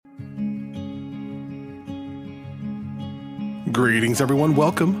Greetings, everyone.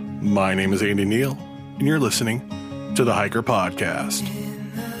 Welcome. My name is Andy Neal, and you're listening to the Hiker Podcast.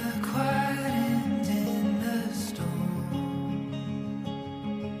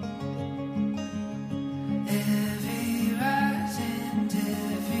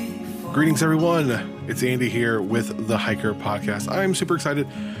 Greetings, everyone. It's Andy here with the Hiker Podcast. I'm super excited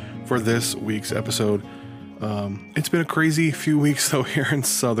for this week's episode. It's been a crazy few weeks, though, here in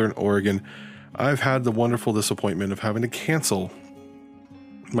Southern Oregon. I've had the wonderful disappointment of having to cancel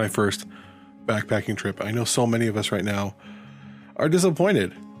my first backpacking trip. I know so many of us right now are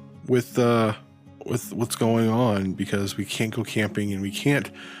disappointed with what's going on because we can't go camping and we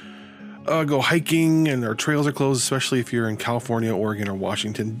can't go hiking, and our trails are closed, especially if you're in California, Oregon, or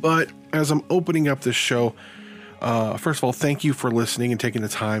Washington. But as I'm opening up this show, first of all, thank you for listening and taking the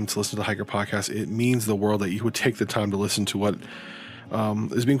time to listen to the Hiker Podcast. It means the world that you would take the time to listen to what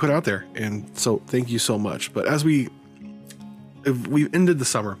is being put out there. And so thank you so much. But as we've ended the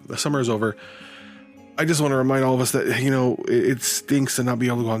summer is over. I just want to remind all of us that, it stinks to not be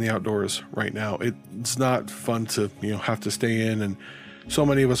able to go on the outdoors right now. It's not fun to, have to stay in. And so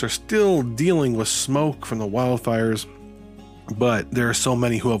many of us are still dealing with smoke from the wildfires, but there are so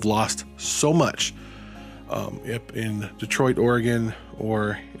many who have lost so much in Detroit, Oregon,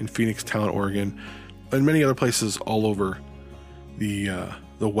 or in Phoenix Town, Oregon, and many other places all over the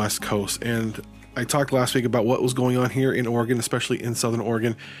West Coast. And I talked last week about what was going on here in Oregon, especially in Southern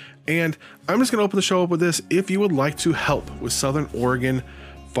Oregon. And I'm just going to open the show up with this. If you would like to help with Southern Oregon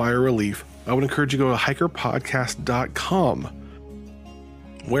fire relief, I would encourage you to go to hikerpodcast.com,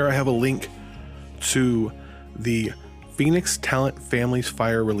 where I have a link to the Phoenix Talent Families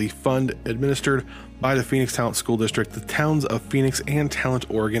Fire Relief Fund administered by the Phoenix Talent School District. The towns of Phoenix and Talent,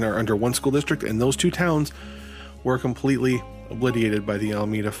 Oregon are under one school district, and those two towns were completely obliterated by the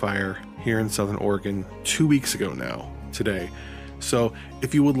Alameda fire here in Southern Oregon 2 weeks ago now, today. So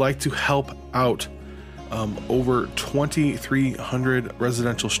if you would like to help out, over 2,300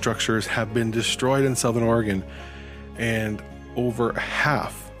 residential structures have been destroyed in Southern Oregon, and over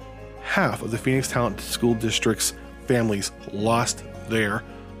half of the Phoenix Talent School District's families lost their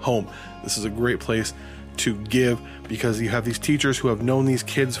home. This is a great place to give because you have these teachers who have known these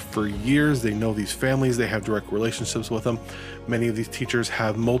kids for years. They know these families. They have direct relationships with them. Many of these teachers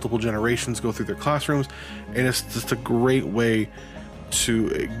have multiple generations go through their classrooms, and it's just a great way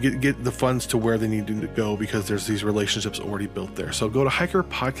to get the funds to where they need to go because there's these relationships already built there. So go to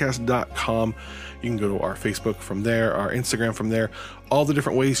hikerpodcast.com. You can go to our Facebook from there, our Instagram from there, all the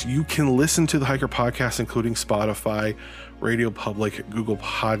different ways you can listen to the Hiker Podcast, including Spotify, Radio Public, Google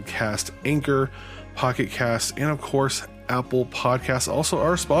Podcast, Anchor, Pocket Cast, and of course, Apple Podcasts. Also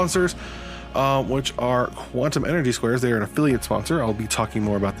our sponsors, which are Quantum Energy Squares. They're an affiliate sponsor. I'll be talking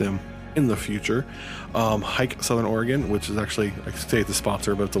more about them in the future. Hike Southern Oregon, which is actually, I say it's a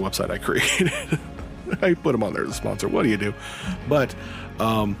sponsor, but it's a website I created. I put them on there as a sponsor. What do you do? But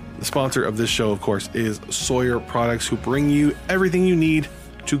the sponsor of this show, of course, is Sawyer Products, who bring you everything you need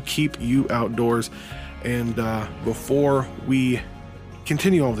to keep you outdoors. And before we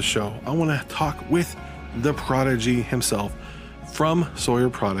continue on the show, I want to talk with the prodigy himself from Sawyer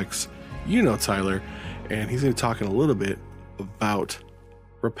Products, Tyler, and he's going to be talking a little bit about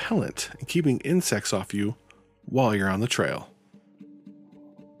repellent and keeping insects off you while you're on the trail.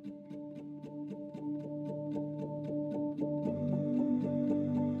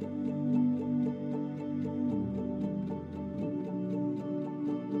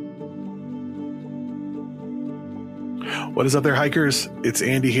 What is up there, hikers? It's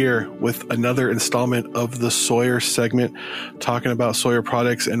Andy here with another installment of the Sawyer segment, talking about Sawyer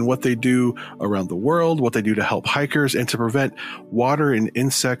products and what they do around the world, what they do to help hikers and to prevent water and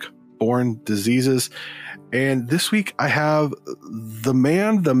insect-borne diseases. And this week I have the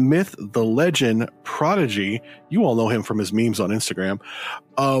man, the myth, the legend, Prodigy. You all know him from his memes on Instagram,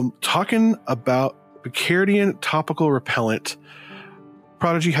 talking about Picardian topical repellent.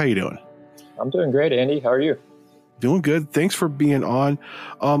 Prodigy, how you doing? I'm doing great, Andy. How are you? Doing good. Thanks for being on.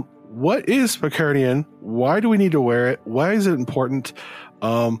 What is Picardian? Why do we need to wear it? Why is it important?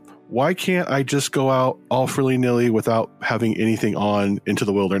 Why can't I just go out all frilly-nilly without having anything on into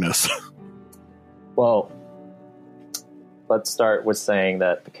the wilderness? Well, let's start with saying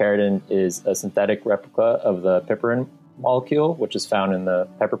that picaridin is a synthetic replica of the piperin molecule, which is found in the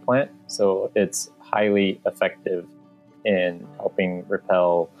pepper plant. So it's highly effective in helping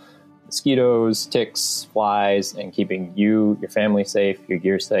repel mosquitoes, ticks, flies, and keeping you, your family safe, your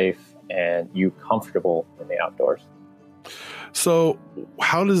gear safe, and you comfortable in the outdoors. So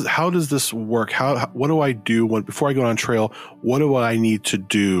how does this work? What do I do before I go on trail? What do I need to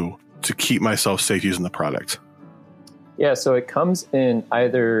do to keep myself safe using the product? Yeah, so it comes in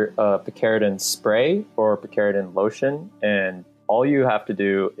either picaridin spray or picaridin lotion, and all you have to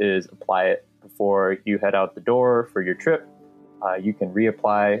do is apply it before you head out the door for your trip. You can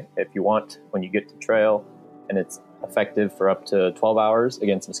reapply if you want when you get to trail, and it's effective for up to 12 hours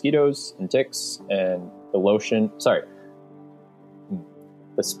against mosquitoes and ticks. And the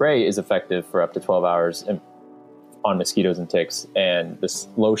spray is effective for up to 12 hours on mosquitoes and ticks, and this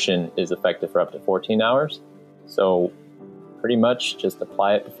lotion is effective for up to 14 hours. So pretty much just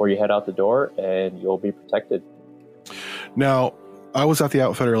apply it before you head out the door and you'll be protected. Now, I was at the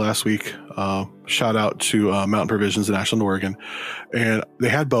Outfitter last week. Shout out to Mountain Provisions in Ashland, Oregon. And they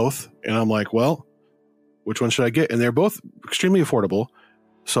had both. And I'm like, well, which one should I get? And they're both extremely affordable.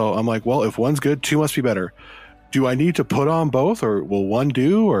 So I'm like, well, if one's good, two must be better. Do I need to put on both, or will one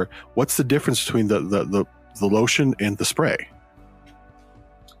do? Or what's the difference between the lotion and the spray?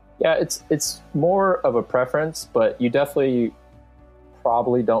 Yeah, it's more of a preference, but you definitely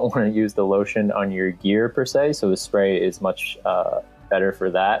probably don't want to use the lotion on your gear per se. So the spray is much better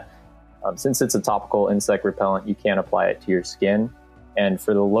for that. Since it's a topical insect repellent, you can apply it to your skin. And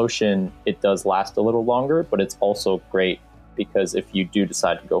for the lotion, it does last a little longer, but it's also great because if you do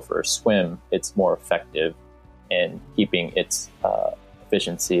decide to go for a swim, it's more effective in keeping its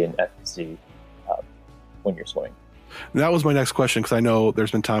efficiency and efficacy when you're swimming. That was my next question, because I know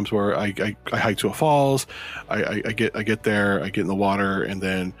there's been times where I hike to a falls, I get there, I get in the water, and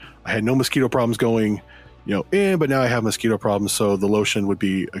then I had no mosquito problems going, in, but now I have mosquito problems. So the lotion would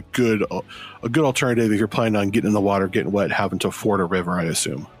be a good alternative if you're planning on getting in the water, getting wet, having to ford a river, I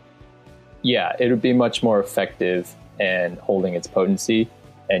assume. Yeah, it would be much more effective and holding its potency,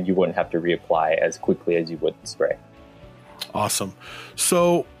 and you wouldn't have to reapply as quickly as you would the spray. Awesome.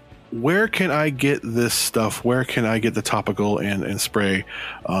 So where can I get this stuff? Where can I get the topical and spray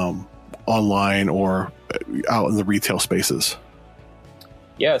online or out in the retail spaces?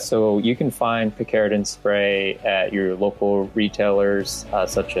 Yeah, so you can find picaridin spray at your local retailers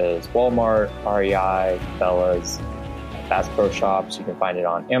such as Walmart, REI, Bella's, Bass Pro Shops. You can find it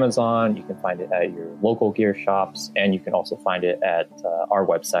on Amazon. You can find it at your local gear shops, and you can also find it at our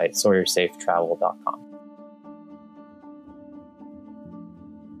website, SawyerSafeTravel.com.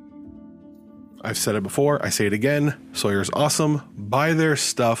 I've said it before, I say it again. Sawyer's awesome. Buy their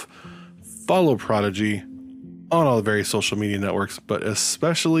stuff. Follow Prodigy on all the various social media networks, but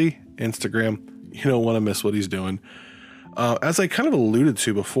especially Instagram. You don't want to miss what he's doing. As I kind of alluded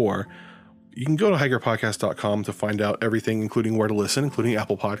to before, you can go to hikerpodcast.com to find out everything, including where to listen, including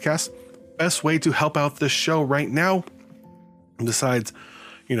Apple Podcasts. Best way to help out this show right now, besides,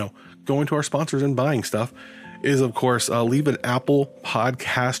 going to our sponsors and buying stuff, is, of course, leave an Apple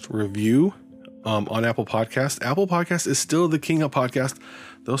Podcast review. On Apple Podcast. Apple Podcast is still the king of podcast,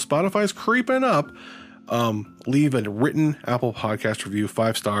 though Spotify's creeping up. Leave a written Apple Podcast review,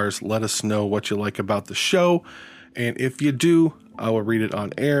 5 stars. Let us know what you like about the show. And if you do, I will read it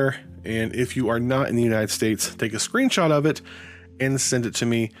on air. And if you are not in the United States, take a screenshot of it and send it to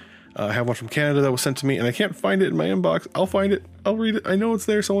me. I have one from Canada that was sent to me, and I can't find it in my inbox. I'll find it. I'll read it. I know it's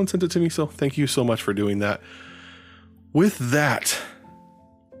there. Someone sent it to me. So thank you so much for doing that. With that,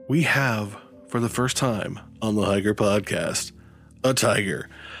 we have, for the first time on the Hiker Podcast, a tiger.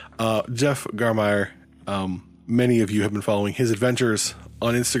 Jeff Garmire, many of you have been following his adventures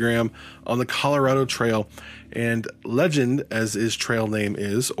on Instagram on the Colorado Trail, and legend as his trail name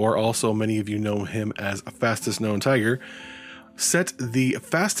is, or also many of you know him as fastest known tiger, set the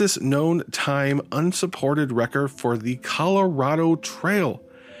fastest known time unsupported record for the Colorado Trail.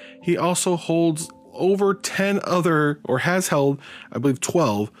 He also holds over 10 other, or has held, I believe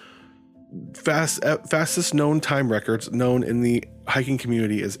 12, fastest known time records known in the hiking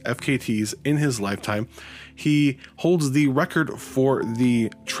community as FKTs in his lifetime. He holds the record for the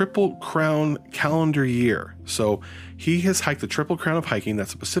Triple Crown calendar year. So he has hiked the Triple Crown of hiking.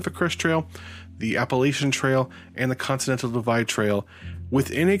 That's the Pacific Crest Trail, the Appalachian Trail, and the Continental Divide Trail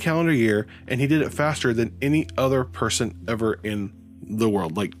within a calendar year. And he did it faster than any other person ever in the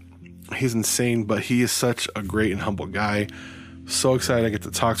world. Like, he's insane, but he is such a great and humble guy. So excited I get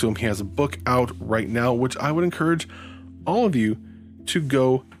to talk to him. He has a book out right now, which I would encourage all of you to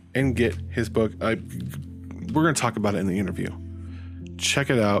go and get his book. We're going to talk about it in the interview. Check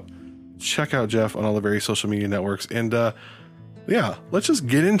it out. Check out Jeff on all the various social media networks. And let's just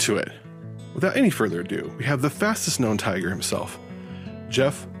get into it. Without any further ado, we have the fastest known tiger himself,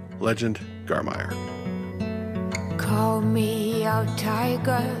 Jeff Legend Garmire. Call me out,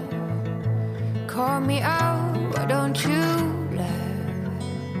 tiger. Call me out, why don't you love?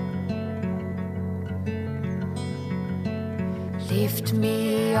 Lift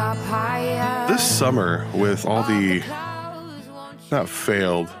me up higher. This summer, with all the not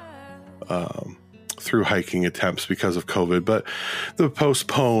failed through hiking attempts because of COVID, but the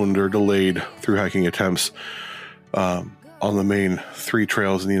postponed or delayed through hiking attempts on the main 3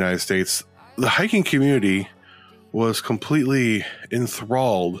 trails in the United States. The hiking community was completely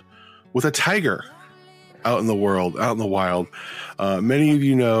enthralled with a tiger out in the world, out in the wild. Many of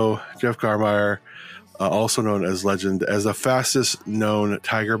you know Jeff Garmire, also known as Legend, as the fastest known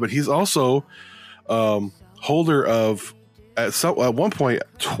tiger, but he's also holder of, at one point,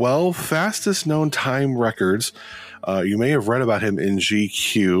 12 fastest known time records. You may have read about him in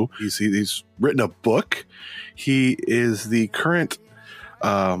GQ. He's written a book. He is the current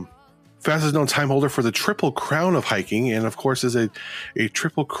fastest known time holder for the Triple Crown of hiking, and of course is a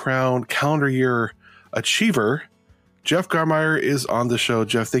Triple Crown calendar year achiever. Jeff Garmire is on the show.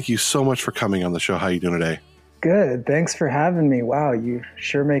 Jeff, thank you so much for coming on the show. How are you doing today? Good. Thanks for having me. Wow, you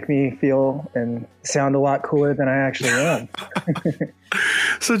sure make me feel and sound a lot cooler than I actually am.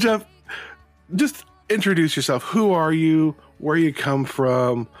 So, Jeff, just introduce yourself. Who are you? Where you come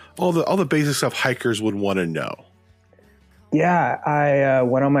from? All the basic stuff hikers would want to know. Yeah, I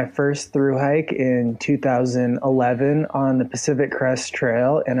went on my first thru hike in 2011 on the Pacific Crest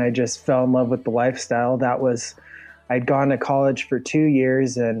Trail, and I just fell in love with the lifestyle. I'd gone to college for 2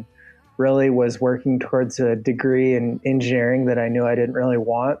 years and really was working towards a degree in engineering that I knew I didn't really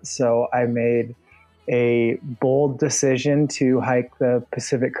want. So I made a bold decision to hike the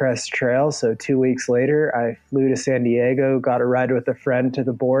Pacific Crest Trail. So 2 weeks later, I flew to San Diego, got a ride with a friend to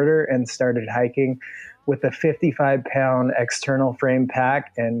the border, and started hiking with a 55-pound external frame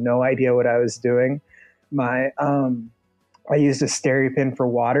pack and no idea what I was doing. I used a stereo-pin for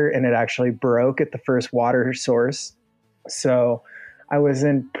water, and it actually broke at the first water source. So I was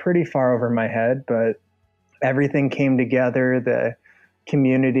in pretty far over my head, but everything came together. The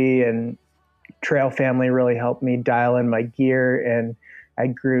community and trail family really helped me dial in my gear, and I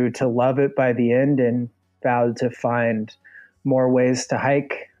grew to love it by the end and vowed to find more ways to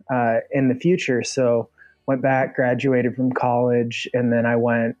hike in the future. So went back, graduated from college, and then I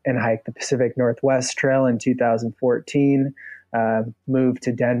went and hiked the Pacific Northwest Trail in 2014, moved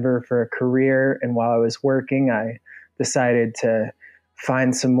to Denver for a career. And while I was working, I decided to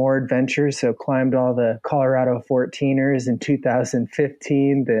find some more adventures. So climbed all the Colorado 14ers in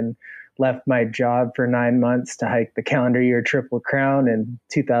 2015, then left my job for 9 months to hike the calendar year Triple Crown in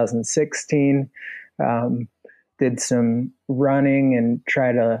 2016. Did some running and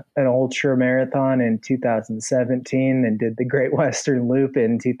tried an ultra marathon in 2017, and did the Great Western Loop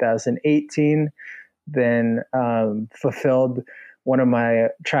in 2018. Then fulfilled one of my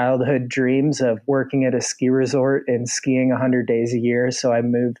childhood dreams of working at a ski resort and skiing 100 days a year. So I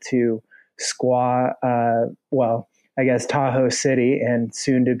moved to Tahoe City, and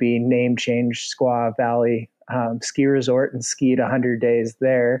soon to be name changed Squaw Valley Ski Resort, and skied 100 days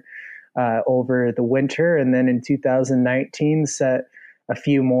there over the winter. And then in 2019 set a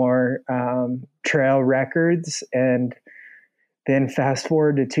few more trail records, and then fast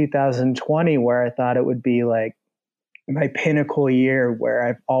forward to 2020, where I thought it would be like my pinnacle year, where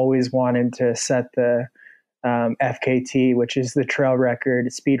I've always wanted to set the FKT, which is the trail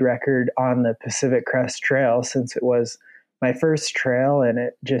record, speed record on the Pacific Crest Trail, since it was my first trail and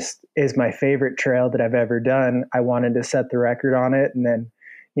it just is my favorite trail that I've ever done. I wanted to set the record on it. And then,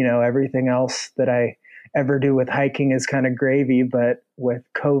 everything else that I ever do with hiking is kind of gravy, but with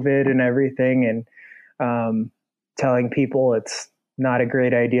COVID and everything, and telling people it's not a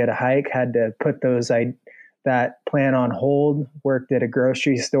great idea to hike, had to put that plan on hold. Worked at a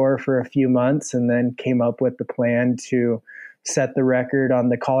grocery store for a few months, and then came up with the plan to set the record on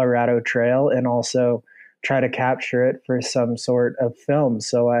the Colorado Trail and also try to capture it for some sort of film.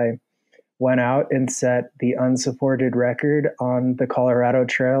 So I went out and set the unsupported record on the Colorado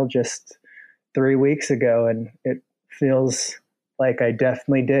Trail just 3 weeks ago, and it feels like I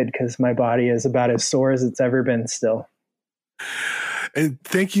definitely did, because my body is about as sore as it's ever been still. And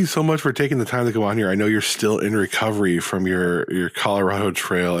thank you so much for taking the time to come on here. I know you're still in recovery from your Colorado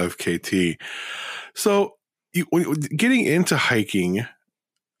Trail FKT. So getting into hiking,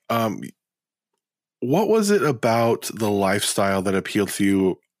 what was it about the lifestyle that appealed to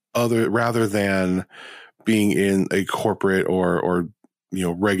you rather than being in a corporate or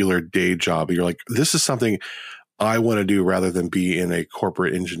regular day job? You're like, this is something I want to do rather than be in a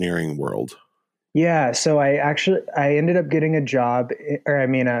corporate engineering world. Yeah. So I ended up getting a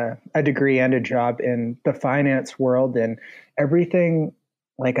degree and a job in the finance world, and everything.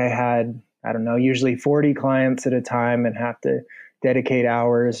 Like I had, I don't know, usually 40 clients at a time and have to dedicate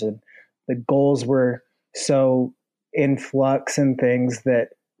hours, and the goals were so in flux and things that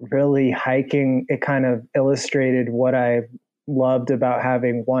really hiking, it kind of illustrated what I loved about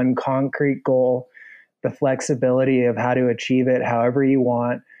having one concrete goal, the flexibility of how to achieve it however you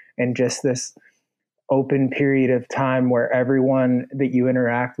want, and just this open period of time where everyone that you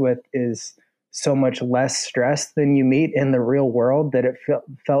interact with is so much less stressed than you meet in the real world, that it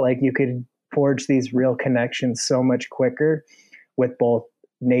felt like you could forge these real connections so much quicker with both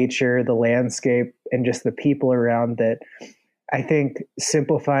nature, the landscape, and just the people around. That I think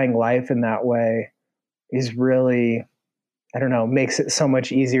simplifying life in that way is really, I don't know, makes it so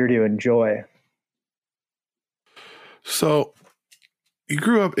much easier to enjoy. So you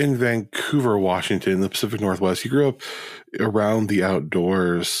grew up in Vancouver, Washington, in the Pacific Northwest. You grew up around the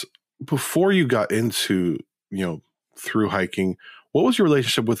outdoors. Before you got into, through hiking, what was your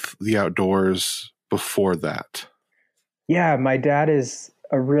relationship with the outdoors before that? Yeah, my dad is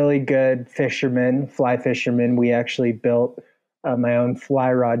a really good fisherman, fly fisherman. We actually built my own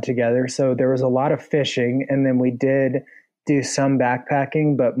fly rod together. So there was a lot of fishing, and then we did do some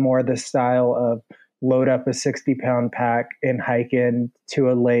backpacking, but more the style of load up a 60-pound pack and hike in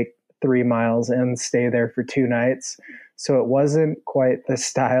to a lake 3 miles and stay there for 2 nights. So it wasn't quite the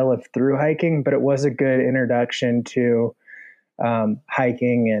style of through hiking, but it was a good introduction to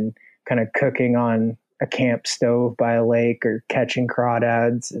hiking and kind of cooking on a camp stove by a lake or catching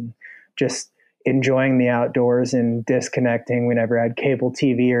crawdads and just enjoying the outdoors and disconnecting. We never had cable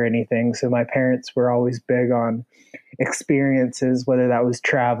TV or anything. So my parents were always big on experiences, whether that was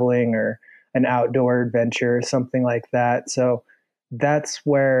traveling or an outdoor adventure or something like that. So that's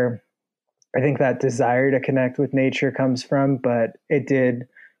where I think that desire to connect with nature comes from. But it did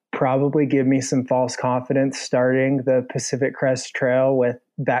probably give me some false confidence starting the Pacific Crest Trail with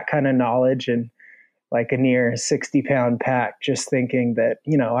that kind of knowledge and like a near 60-pound pack, just thinking that,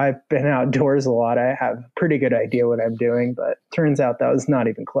 I've been outdoors a lot. I have a pretty good idea what I'm doing, but turns out that was not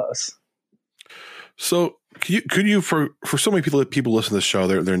even close. So could you for so many people listen to the show,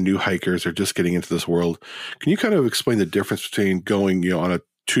 they're new hikers, they're just getting into this world. Can you kind of explain the difference between going, on a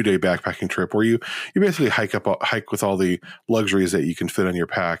 2-day backpacking trip where you basically hike with all the luxuries that you can fit on your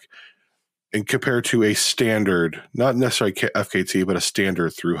pack, and compared to a standard, not necessarily FKT, but a standard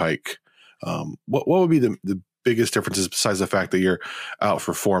through hike? What would be the biggest differences besides the fact that you're out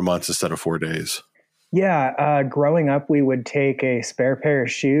for 4 months instead of 4 days? Yeah, growing up, we would take a spare pair of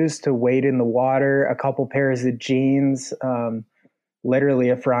shoes to wade in the water, a couple pairs of jeans, literally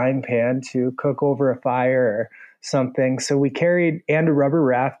a frying pan to cook over a fire or something. So we carried, and a rubber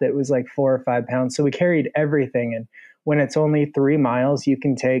raft that was like 4 or 5 pounds. So we carried everything. And when it's only 3 miles, you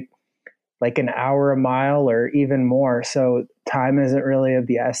can take like an hour a mile or even more. So time isn't really of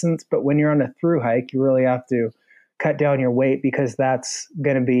the essence. But when you're on a through hike, you really have to cut down your weight, because that's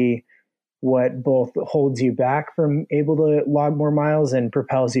going to be what both holds you back from able to log more miles and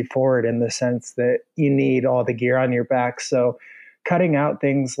propels you forward, in the sense that you need all the gear on your back. So cutting out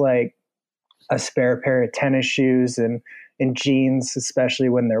things like a spare pair of tennis shoes and jeans, especially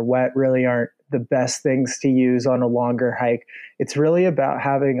when they're wet, really aren't the best things to use on a longer hike. It's really about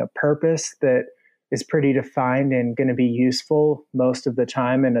having a purpose that is pretty defined and going to be useful most of the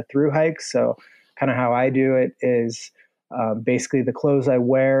time in a through hike. So kind of how I do it is basically the clothes I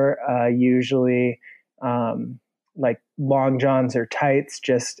wear, usually like long johns or tights,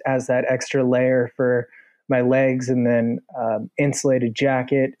 just as that extra layer for my legs, and then insulated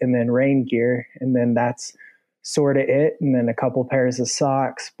jacket, and then rain gear. And then that's sort of it. And then a couple pairs of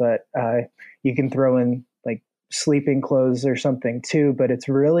socks, but you can throw in like sleeping clothes or something too. But it's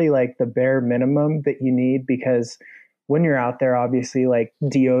really like the bare minimum that you need, because when you're out there, obviously like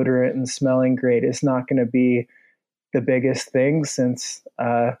deodorant and smelling great is not going to be the biggest thing, since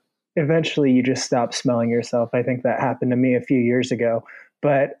eventually you just stop smelling yourself. I think that happened to me a few years ago.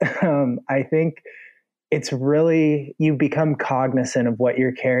 But I think it's really, you become cognizant of what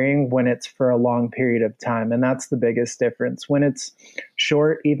you're carrying when it's for a long period of time. And that's the biggest difference. When it's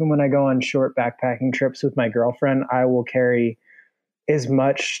short, even when I go on short backpacking trips with my girlfriend, I will carry as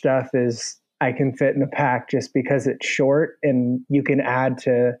much stuff as I can fit in a pack, just because it's short, and you can add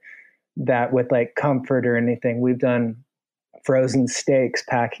to that with like comfort or anything. We've done frozen steaks,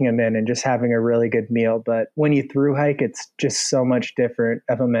 packing them in and just having a really good meal. But when you through hike, it's just so much different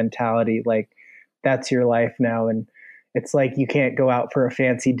of a mentality. Like, that's your life now. And it's like, you can't go out for a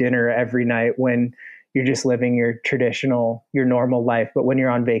fancy dinner every night when you're just living your normal life. But when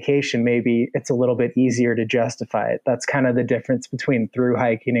you're on vacation, maybe it's a little bit easier to justify it. That's kind of the difference between through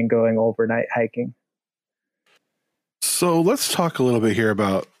hiking and going overnight hiking. So let's talk a little bit here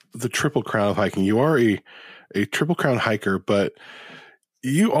about the Triple Crown of hiking. You are a Triple Crown hiker, but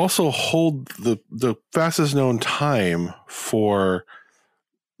you also hold the fastest known time for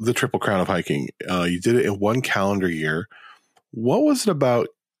the Triple Crown of hiking. You did it in 1 calendar year. What was it about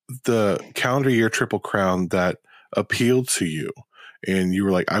the calendar year Triple Crown that appealed to you? And you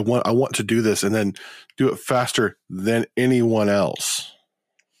were like, I want to do this and then do it faster than anyone else.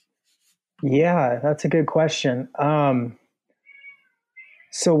 Yeah, that's a good question.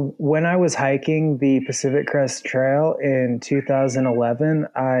 So when I was hiking the Pacific Crest Trail in 2011,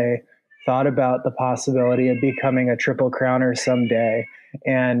 I thought about the possibility of becoming a Triple Crowner someday.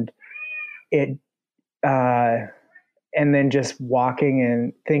 And it, and then just walking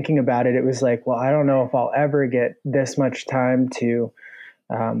and thinking about it, it was like, well, I don't know if I'll ever get this much time to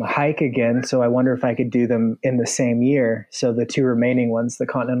hike again. So I wonder if I could do them in the same year. So the two remaining ones, the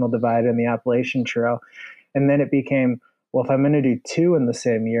Continental Divide and the Appalachian Trail. And then it became, well, if I'm going to do two in the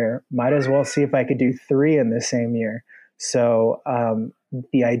same year, might as well see if I could do three in the same year. So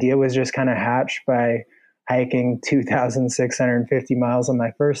the idea was just kind of hatched by hiking 2,650 miles on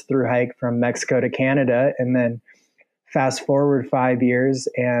my first through hike from Mexico to Canada. And then fast forward 5 years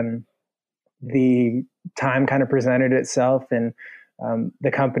and the time kind of presented itself. And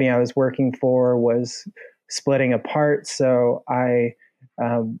the company I was working for was splitting apart. So I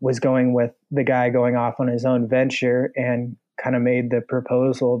was going with the guy going off on his own venture and kind of made the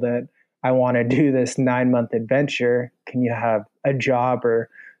proposal that I want to do this 9-month adventure. Can you have a job or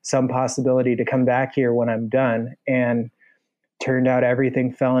some possibility to come back here when I'm done? And turned out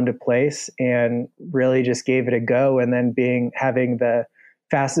everything fell into place and really just gave it a go. And then having the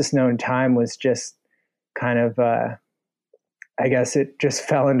fastest known time was just kind of, I guess it just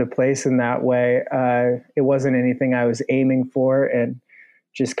fell into place in that way. It wasn't anything I was aiming for, and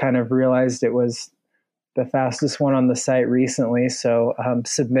just kind of realized it was the fastest one on the site recently. So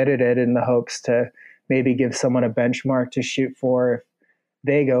submitted it in the hopes to maybe give someone a benchmark to shoot for if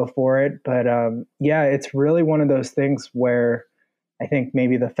they go for it. But yeah, it's really one of those things where I think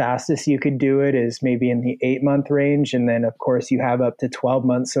maybe the fastest you could do it is maybe in the 8-month range. And then of course you have up to 12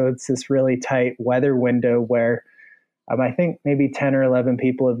 months. So it's this really tight weather window where I think maybe 10 or 11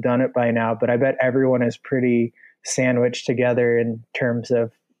 people have done it by now, but I bet everyone is pretty sandwiched together in terms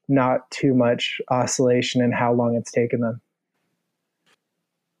of not too much oscillation in how long it's taken them.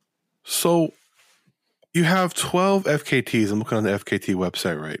 So you have 12 FKTs. I'm looking on the FKT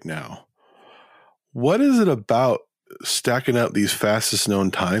website right now. What is it about stacking up these fastest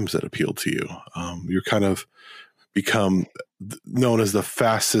known times that appeal to you? You're kind of become known as the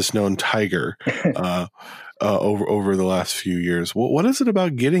fastest known tiger over the last few years. What is it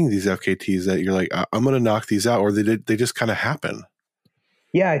about getting these FKTs that you're like, I'm going to knock these out, or they just kind of happen?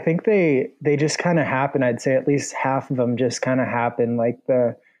 Yeah, I think they just kind of happen. I'd say at least half of them just kind of happen. Like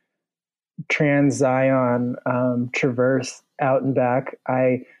the Trans Zion Traverse out and back,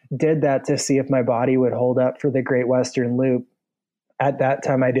 I did that to see if my body would hold up for the Great Western Loop. At that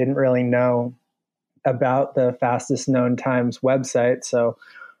time, I didn't really know about the fastest known times website. So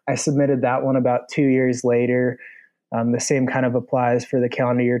I submitted that one about 2 years later. The same kind of applies for the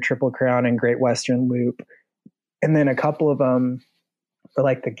calendar year Triple Crown and Great Western Loop. And then a couple of them,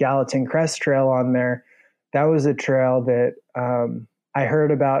 like the Gallatin Crest Trail on there, that was a trail that I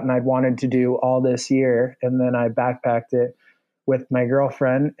heard about and I'd wanted to do all this year. And then I backpacked it with my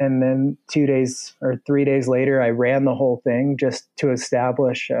girlfriend. And then 2 days or 3 days later, I ran the whole thing just to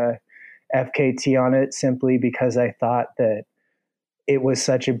establish a FKT on it, simply because I thought that it was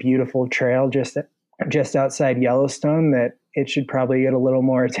such a beautiful trail just outside Yellowstone that it should probably get a little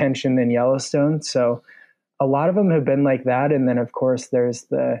more attention than Yellowstone. So a lot of them have been like that. And then of course there's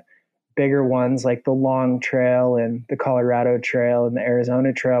the bigger ones like the Long Trail and the Colorado Trail and the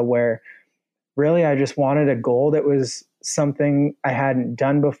Arizona Trail, where really I just wanted a goal that was something I hadn't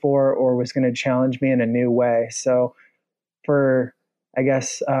done before or was going to challenge me in a new way. So for, I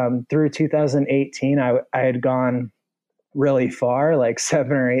guess, through 2018, I had gone really far, like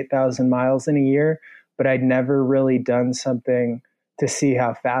 7,000 or 8,000 miles in a year, but I'd never really done something to see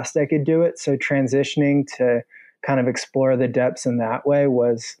how fast I could do it. So transitioning to kind of explore the depths in that way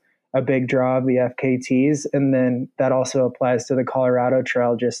was a big draw of the FKTs. And then that also applies to the Colorado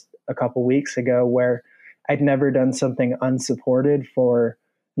Trail just a couple weeks ago, where I'd never done something unsupported for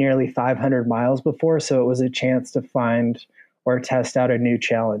nearly 500 miles before. So it was a chance to find or test out a new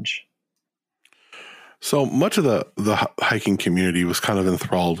challenge. So much of the hiking community was kind of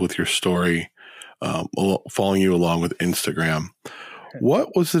enthralled with your story, following you along with Instagram.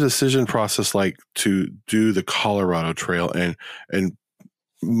 What was the decision process like to do the Colorado Trail and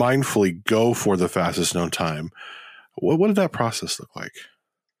mindfully go for the fastest known time? What did that process look like?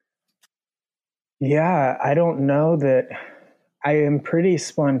 Yeah, I don't know that I am pretty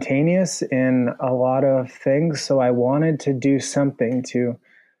spontaneous in a lot of things. So I wanted to do something to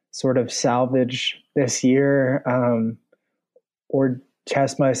sort of salvage this year, or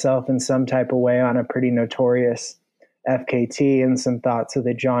test myself in some type of way on a pretty notorious FKT, and some thoughts of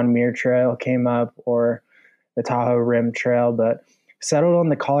the John Muir Trail came up, or the Tahoe Rim Trail, but settled on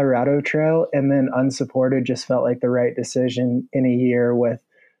the Colorado Trail, and then unsupported just felt like the right decision in a year with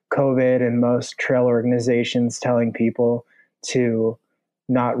COVID and most trail organizations telling people to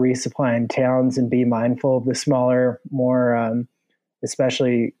not resupply in towns and be mindful of the smaller, more,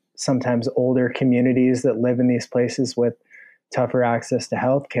 especially sometimes older communities that live in these places with tougher access to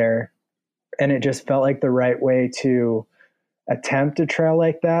healthcare. And it just felt like the right way to attempt a trail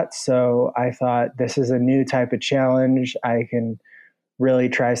like that. So I thought, this is a new type of challenge. I can really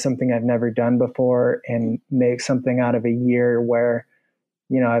try something I've never done before and make something out of a year where,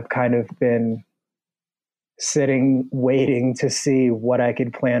 I've kind of been sitting, waiting to see what I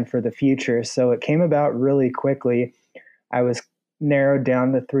could plan for the future. So it came about really quickly. I was narrowed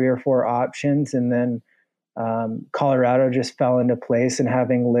down to 3 or 4 options, and then Colorado just fell into place. And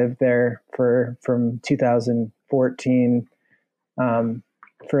having lived there from 2014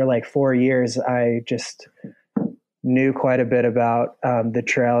 for like 4 years, I just knew quite a bit about the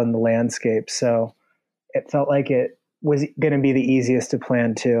trail and the landscape. So it felt like it was going to be the easiest to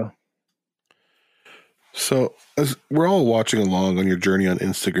plan too. So as we're all watching along on your journey on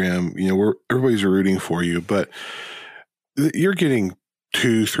Instagram, everybody's rooting for you, but you're getting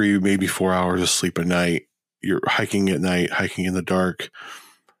 2, 3, maybe 4 hours of sleep a night. You're hiking at night, hiking in the dark.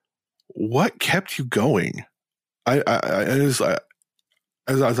 What kept you going? As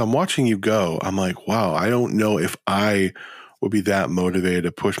I'm watching you go, I'm like, wow, I don't know if I would be that motivated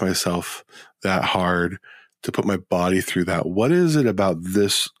to push myself that hard, to put my body through that. What is it about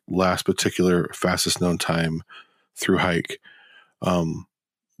this last particular fastest known time through hike?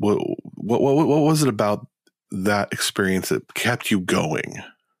 What was it about that experience that kept you going?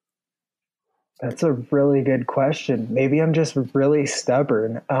 That's a really good question. Maybe I'm just really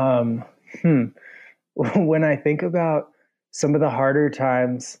stubborn. When I think about some of the harder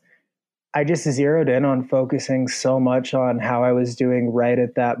times, I just zeroed in on focusing so much on how I was doing right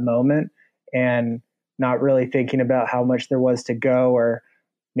at that moment, and not really thinking about how much there was to go, or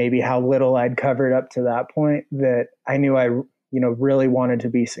maybe how little I'd covered up to that point, that I knew I, really wanted to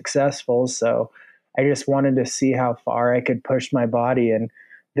be successful. So I just wanted to see how far I could push my body. And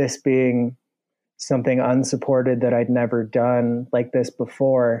this being something unsupported that I'd never done like this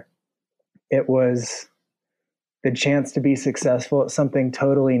before, it was the chance to be successful at something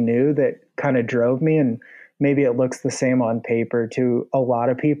totally new that kind of drove me. And maybe it looks the same on paper to a lot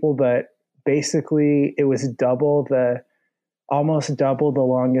of people, but basically it was almost double the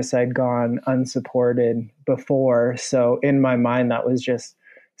longest I'd gone unsupported before. So in my mind, that was just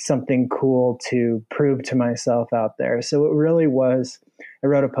something cool to prove to myself out there. So it really was. I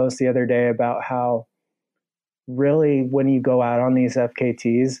wrote a post the other day about how really when you go out on these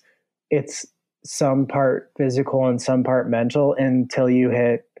FKTs, it's some part physical and some part mental until you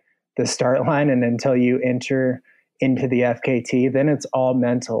hit the start line, and until you enter into the FKT, then it's all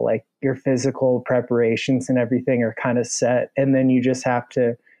mental. Like your physical preparations and everything are kind of set. And then you just have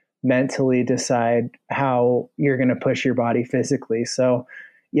to mentally decide how you're going to push your body physically. So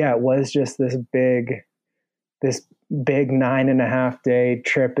yeah, it was just this big 9.5 day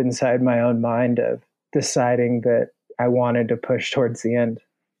trip inside my own mind of deciding that I wanted to push towards the end.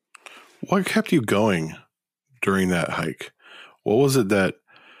 What kept you going during that hike? What was it that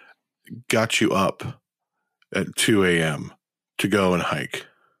got you up at 2 a.m. to go and hike?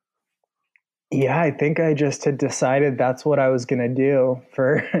 Yeah, I think I just had decided that's what I was going to do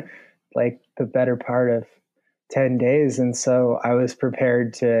for like the better part of 10 days. And so I was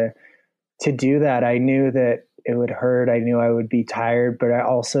prepared to do that. I knew that it would hurt. I knew I would be tired, but I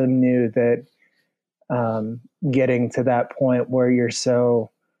also knew that getting to that point where you're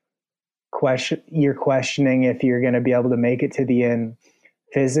questioning if you're going to be able to make it to the end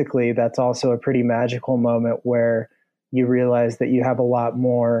physically, that's also a pretty magical moment where you realize that you have a lot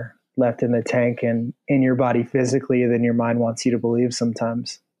more left in the tank and in your body physically than your mind wants you to believe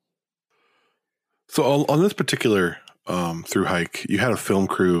sometimes. So on this particular through hike, you had a film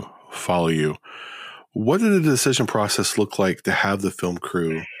crew follow you. What did the decision process look like to have the film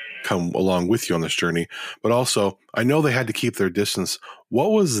crew come along with you on this journey? But also, I know they had to keep their distance.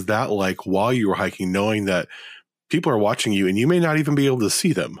 What was that like while you were hiking, knowing that people are watching you and you may not even be able to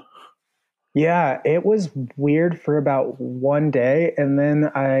see them? Yeah, it was weird for about one day. And then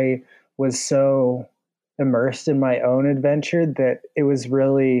I was so immersed in my own adventure that it was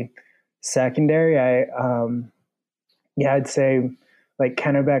really secondary. I'd say like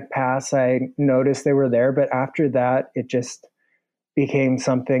Kennebec Pass, I noticed they were there. But after that, it just became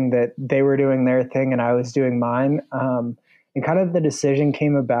something that they were doing their thing and I was doing mine. And kind of the decision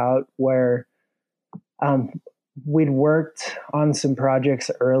came about where we'd worked on some projects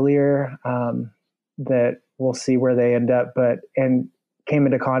earlier that we'll see where they end up, and came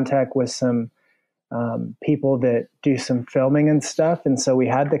into contact with some people that do some filming and stuff. And so we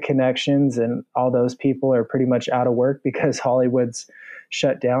had the connections, and all those people are pretty much out of work because Hollywood's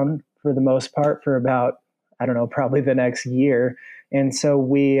shut down for the most part for about, I don't know, probably the next year. And so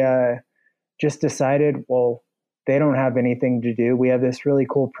we just decided, well, they don't have anything to do. We have this really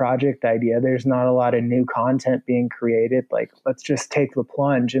cool project idea. There's not a lot of new content being created. Like, let's just take the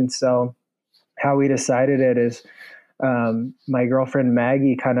plunge. And so how we decided it is my girlfriend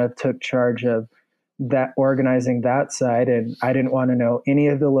Maggie kind of took charge of that, organizing that side. And I didn't want to know any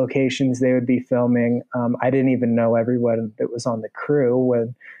of the locations they would be filming. I didn't even know everyone that was on the crew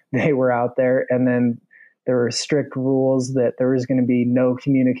when they were out there. And then there were strict rules that there was going to be no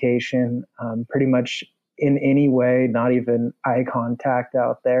communication, pretty much in any way, not even eye contact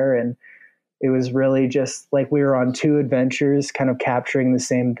out there. And it was really just like we were on two adventures kind of capturing the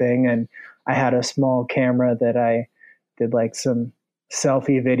same thing. And I had a small camera that I did like some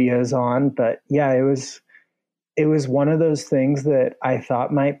selfie videos on. But yeah, it was one of those things that I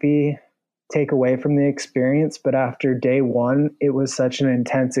thought might be take away from the experience. But after day one, it was such an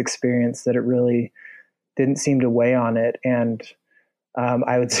intense experience that it really didn't seem to weigh on it. And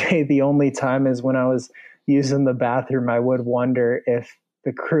I would say the only time is when I was using the bathroom, I would wonder if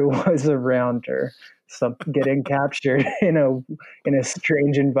the crew was around or something getting captured in a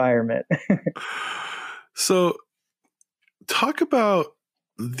strange environment. So talk about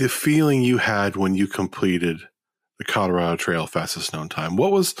the feeling you had when you completed the Colorado Trail fastest known time.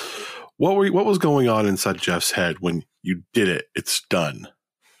 What was going on inside Jeff's head when you did it? It's done.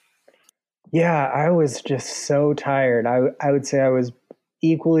 Yeah, I was just so tired. I would say I was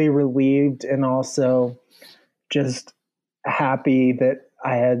equally relieved and also just happy that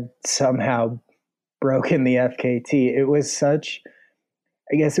I had somehow broken the FKT. It was such,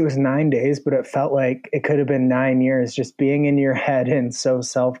 I guess it was 9 days, but it felt like it could have been 9 years just being in your head and so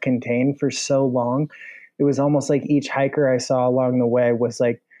self-contained for so long. It was almost like each hiker I saw along the way was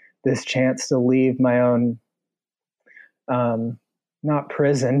like this chance to leave my own, not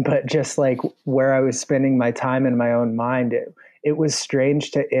prison, but just like where I was spending my time in my own mind. It was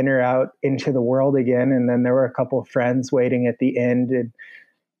strange to enter out into the world again. And then there were a couple of friends waiting at the end. And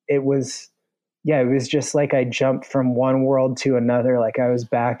it was just like I jumped from one world to another. Like I was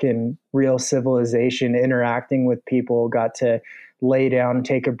back in real civilization, interacting with people, got to lay down,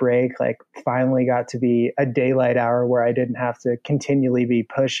 take a break, like finally got to be a daylight hour where I didn't have to continually be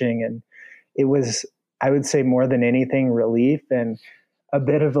pushing. And it was, I would say more than anything, relief and a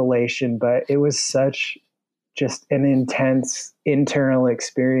bit of elation, but it was such just an intense internal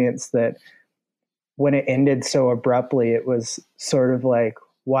experience that when it ended so abruptly, it was sort of like,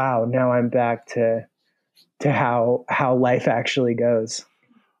 wow, now I'm back to how life actually goes.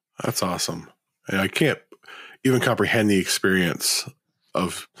 That's awesome. And I can't even comprehend the experience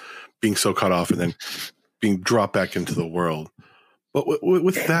of being so cut off and then being dropped back into the world. But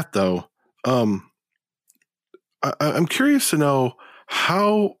with that though, I'm curious to know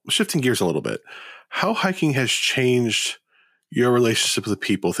how, shifting gears a little bit, how hiking has changed your relationship with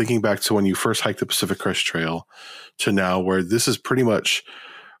people, thinking back to when you first hiked the Pacific Crest Trail to now, where this is pretty much,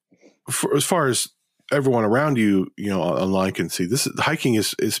 as far as everyone around you, online can see, hiking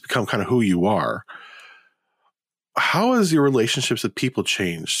is become kind of who you are. How has your relationships with people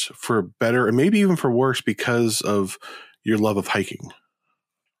changed for better and maybe even for worse because of your love of hiking?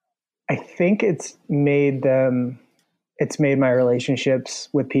 I think it's made my relationships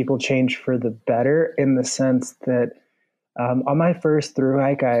with people change for the better, in the sense that on my first thru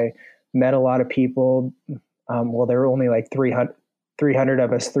hike, I met a lot of people. Well, there were only like 300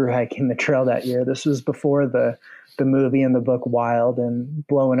 of us thru hiking the trail that year. This was before the movie and the book Wild and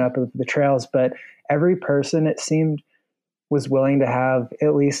blowing up of the trails. But every person, it seemed, was willing to have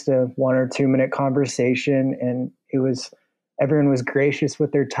at least a 1 or 2 minute conversation. And everyone was gracious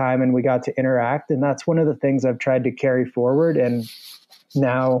with their time, and we got to interact. And that's one of the things I've tried to carry forward. And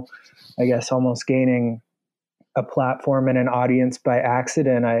now, I guess, almost gaining a platform and an audience by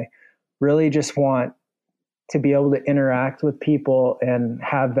accident, I really just want to be able to interact with people and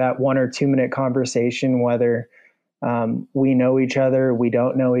have that 1 or 2 minute conversation, whether we know each other, we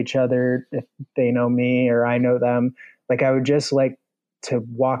don't know each other, if they know me or I know them. Like, I would just like to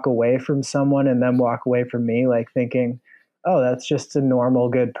walk away from someone and then walk away from me, like thinking, oh, that's just a normal,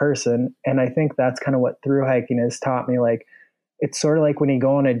 good person. And I think that's kind of what thru hiking has taught me. Like, it's sort of like when you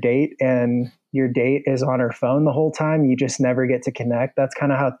go on a date and your date is on her phone the whole time, you just never get to connect. That's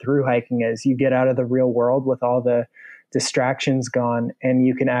kind of how thru hiking is. You get out of the real world with all the distractions gone and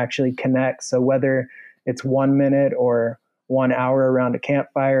you can actually connect. So whether it's 1 minute or 1 hour around a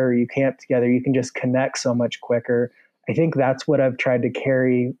campfire or you camp together, you can just connect so much quicker. I think that's what I've tried to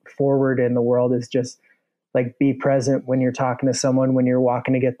carry forward in the world, is just like be present when you're talking to someone, when you're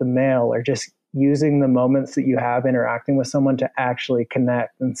walking to get the mail, or just using the moments that you have interacting with someone to actually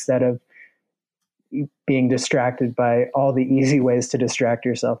connect instead of being distracted by all the easy ways to distract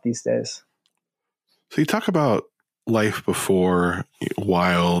yourself these days. So you talk about life before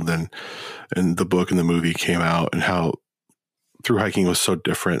Wild and the book and the movie came out, and how through hiking was so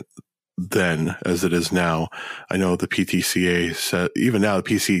different then as it is now. I know the PTCA said, even now the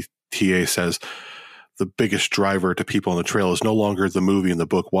PCTA says the biggest driver to people on the trail is no longer the movie and the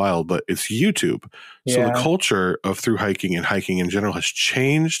book Wild, but it's YouTube. Yeah. So the culture of through hiking and hiking in general has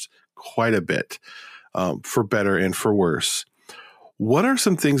changed quite a bit, for better and for worse. What are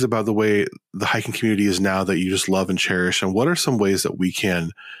some things about the way the hiking community is now that you just love and cherish? And what are some ways that we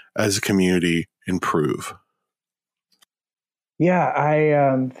can, as a community, improve? Yeah,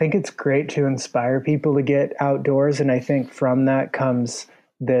 I think it's great to inspire people to get outdoors. And I think from that comes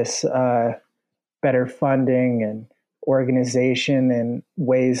this better funding and organization and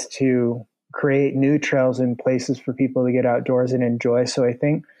ways to create new trails and places for people to get outdoors and enjoy. So I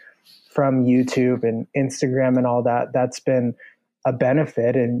think from YouTube and Instagram and all that, that's been a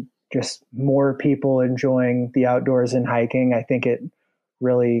benefit, and just more people enjoying the outdoors and hiking. I think it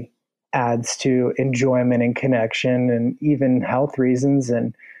really adds to enjoyment and connection and even health reasons.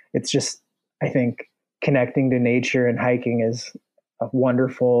 And it's just, I think connecting to nature and hiking is a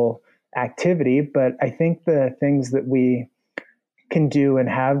wonderful activity. But I think the things that we can do and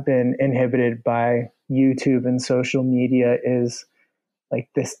have been inhibited by YouTube and social media is like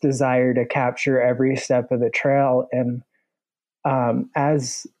this desire to capture every step of the trail. And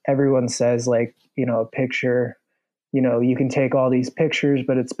as everyone says, like, a picture, you can take all these pictures,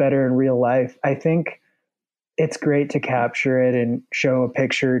 but it's better in real life. I think it's great to capture it and show a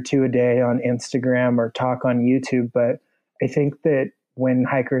picture or two a day on Instagram or talk on YouTube. But I think that when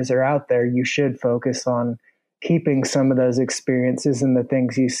hikers are out there, you should focus on keeping some of those experiences and the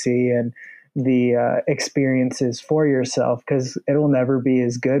things you see and the experiences for yourself, because it'll never be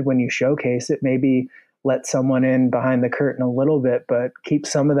as good when you showcase it. Maybe let someone in behind the curtain a little bit, but keep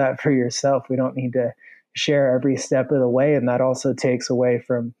some of that for yourself. We don't need to share every step of the way. And that also takes away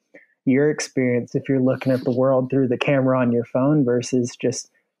from your experience if you're looking at the world through the camera on your phone versus just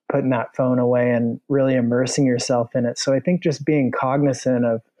putting that phone away and really immersing yourself in it. So I think just being cognizant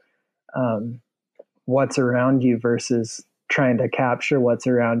of what's around you versus trying to capture what's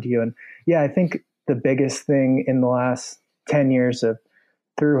around you. And yeah, I think the biggest thing in the last 10 years of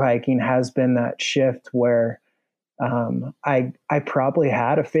through hiking has been that shift where I probably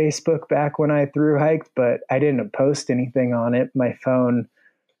had a Facebook back when I through hiked, but I didn't post anything on it. My phone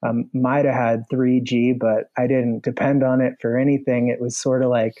might have had 3G, but I didn't depend on it for anything. It was sort of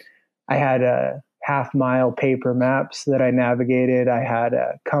like I had a half-mile paper maps that I navigated. I had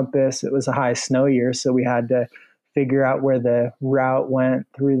a compass. It was a high snow year, so we had to figure out where the route went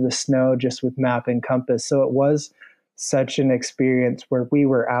through the snow just with map and compass. So it was such an experience where we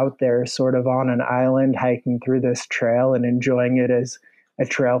were out there sort of on an island hiking through this trail and enjoying it as a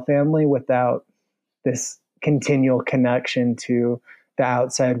trail family without this continual connection to the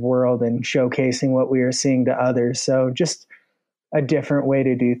outside world and showcasing what we were seeing to others. So just a different way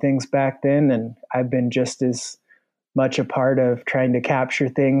to do things back then. And I've been just as much a part of trying to capture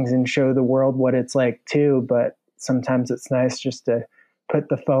things and show the world what it's like too. But sometimes it's nice just to put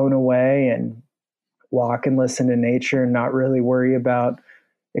the phone away and walk and listen to nature and not really worry about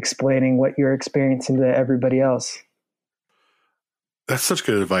explaining what you're experiencing to everybody else. That's such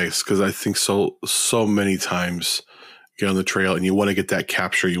good advice, because I think so many times you get on the trail and you want to get that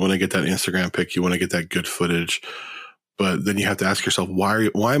capture, you want to get that Instagram pic, you want to get that good footage, but then you have to ask yourself, why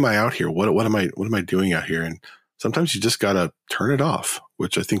am I out here? What am I doing out here? And sometimes you just got to turn it off,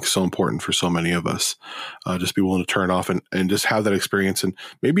 which I think is so important for so many of us. Just be willing to turn it off and just have that experience. And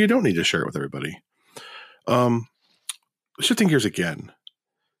maybe you don't need to share it with everybody. Shifting gears again,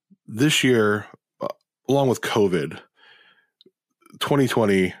 this year, along with COVID,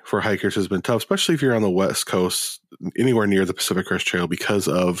 2020 for hikers has been tough, especially if you're on the West Coast, anywhere near the Pacific Crest Trail, because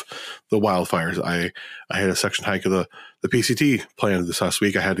of the wildfires. I had a section hike of the PCT planned this last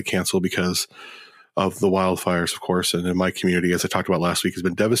week. I had to cancel because of the wildfires, of course, and in my community, as I talked about last week, has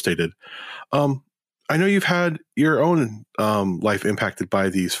been devastated. I know you've had your own life impacted by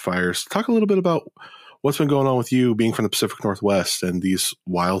these fires. Talk a little bit about what's been going on with you being from the Pacific Northwest and these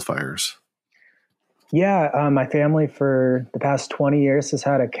wildfires. Yeah, my family for the past 20 years has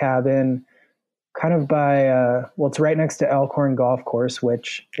had a cabin kind of by, well, it's right next to Elkhorn Golf Course,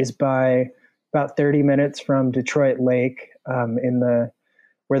 which is by about 30 minutes from Detroit Lake,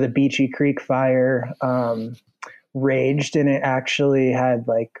 where the Beachy Creek fire raged, and it actually had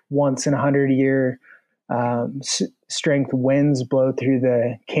like once in 100-year strength winds blow through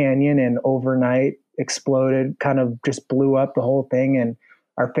the canyon, and overnight exploded, kind of just blew up the whole thing, and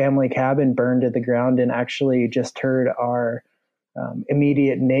our family cabin burned to the ground. And actually just heard our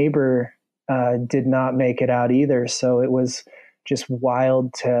immediate neighbor did not make it out either. So it was just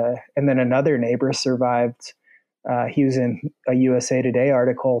wild and then another neighbor survived. He was in a USA Today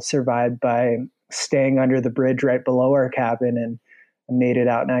article, survived by staying under the bridge right below our cabin and made it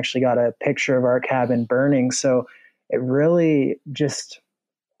out and actually got a picture of our cabin burning. So it really just,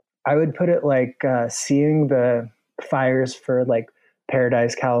 I would put it like seeing the fires for like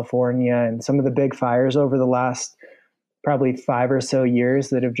Paradise, California, and some of the big fires over the last probably 5 or so years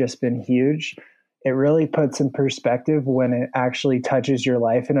that have just been huge. It really puts in perspective when it actually touches your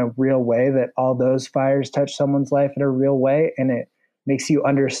life in a real way, that all those fires touch someone's life in a real way. And it makes you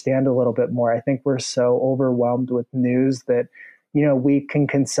understand a little bit more. I think we're so overwhelmed with news that, you know, we can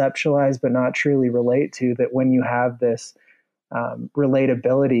conceptualize but not truly relate to, that when you have this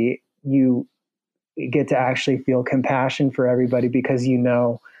relatability, you get to actually feel compassion for everybody because you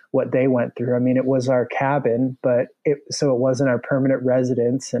know what they went through. I mean, it was our cabin, but so it wasn't our permanent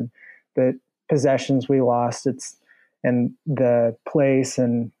residence, and the possessions we lost, and the place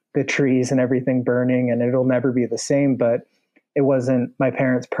and the trees and everything burning, and it'll never be the same, but it wasn't my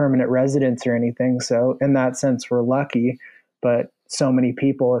parents' permanent residence or anything. So in that sense, we're lucky, but so many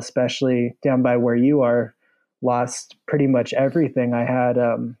people, especially down by where you are, lost pretty much everything. I had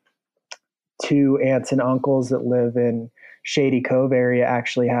 2 aunts and uncles that live in Shady Cove area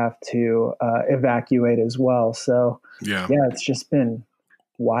actually have to evacuate as well. So yeah, it's just been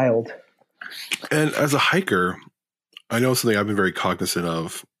wild. And as a hiker, I know something I've been very cognizant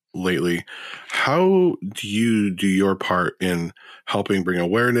of lately. How do you do your part in helping bring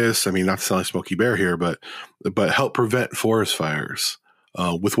awareness? I mean, not to sound like Smokey Bear here, but help prevent forest fires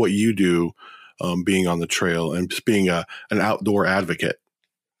with what you do, being on the trail and just being an outdoor advocate.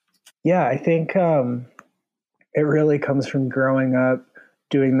 Yeah, I think it really comes from growing up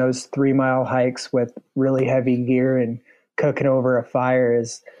doing those 3-mile hikes with really heavy gear and cooking over a fire.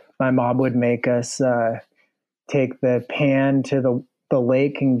 As my mom would make us take the pan to the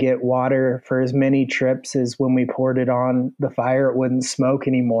lake and get water for as many trips as when we poured it on the fire, it wouldn't smoke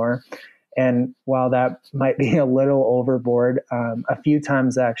anymore. And while that might be a little overboard, a few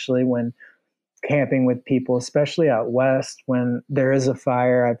times actually when camping with people, especially out west, when there is a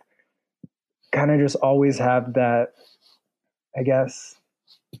fire, I've kind of just always have that, I guess,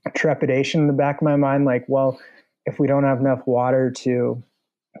 trepidation in the back of my mind. Like, well, if we don't have enough water to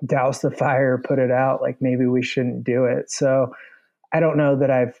douse the fire, put it out, like maybe we shouldn't do it. So I don't know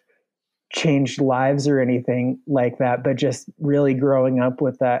that I've changed lives or anything like that, but just really growing up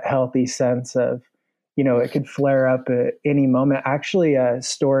with that healthy sense of, you know, it could flare up at any moment. Actually, a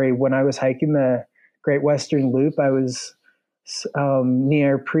story, when I was hiking the Great Western Loop, I was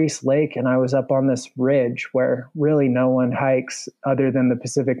near Priest Lake, and I was up on this ridge where really no one hikes other than the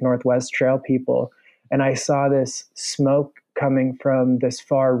Pacific Northwest Trail people. And I saw this smoke coming from this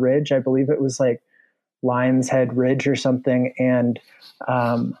far ridge. I believe it was like Lion's Head Ridge or something. And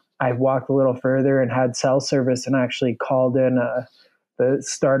I walked a little further and had cell service and actually called in the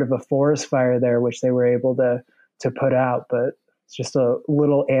start of a forest fire there, which they were able to put out. But it's just a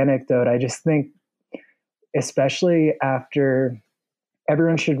little anecdote. I just think, especially after,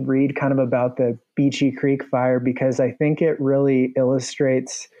 everyone should read kind of about the Beachy Creek fire, because I think it really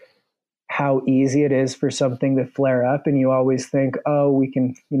illustrates how easy it is for something to flare up. And you always think, oh, we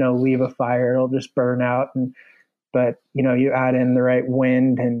can, you know, leave a fire, it'll just burn out. But, you know, you add in the right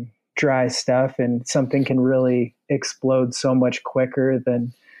wind and dry stuff and something can really explode so much quicker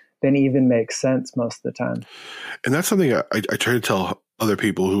than even makes sense most of the time. And that's something I try to tell other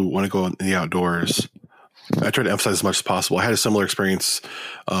people who want to go in the outdoors. I try to emphasize as much as possible. I had a similar experience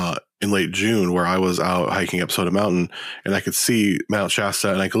in late June where I was out hiking up Soda Mountain and I could see Mount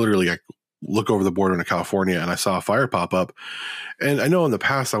Shasta, and I could literally look over the border into California, and I saw a fire pop up. And I know in the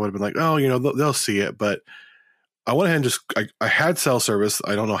past I would have been like, oh, you know, they'll see it. But I went ahead and I had cell service.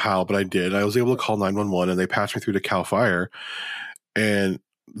 I don't know how, but I did. I was able to call 911 and they patched me through to Cal Fire. And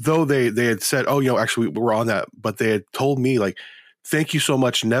though they had said, oh, you know, actually we're on that, but they had told me like, thank you so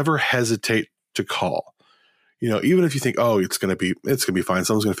much. Never hesitate to call. You know, even if you think, oh, it's going to be fine,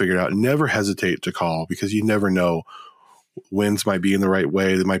 someone's going to figure it out, never hesitate to call, because you never know. Winds might be in the right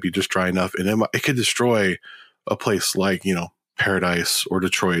way. They might be just dry enough, and it could destroy a place like, you know, Paradise or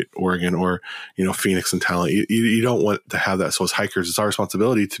Detroit, Oregon, or, Phoenix and Talent. You don't want to have that. So as hikers, it's our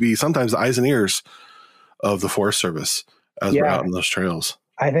responsibility to be sometimes the eyes and ears of the Forest Service as we're out on those trails.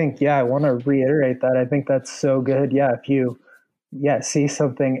 I think, I want to reiterate that. I think that's so good. Yeah. If you, see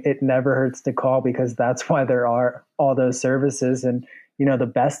something, it never hurts to call, because that's why there are all those services. And, the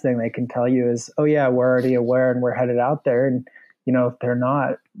best thing they can tell you is, oh yeah, we're already aware and we're headed out there. And, if they're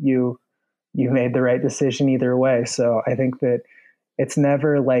not, you made the right decision either way. So I think that it's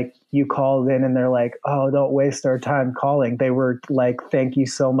never like you called in and they're like, oh, don't waste our time calling. They were like, thank you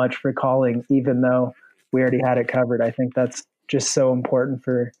so much for calling, even though we already had it covered. I think that's just so important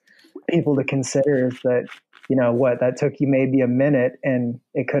for people to consider, is that, that took you maybe a minute and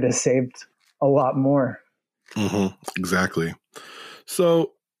it could have saved a lot more. Mm-hmm. Exactly.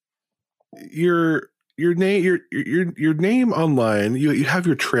 So your name online, you have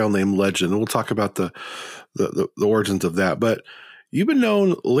your trail name Legend. We'll talk about the origins of that, but you've been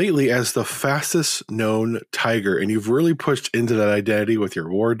known lately as the fastest known tiger, and you've really pushed into that identity with your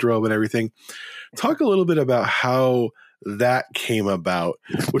wardrobe and everything. Talk a little bit about how that came about,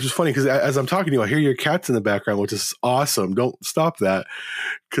 which is funny because as I'm talking to you, I hear your cats in the background, which is awesome. Don't stop that,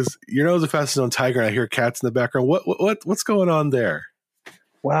 because you're known as the fastest known tiger, and I hear cats in the background. What's going on there?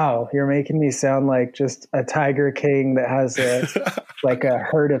 Wow, you're making me sound like just a tiger king that has like a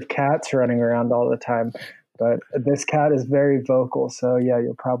herd of cats running around all the time. But this cat is very vocal, so yeah,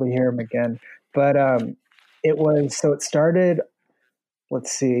 you'll probably hear him again. But it started,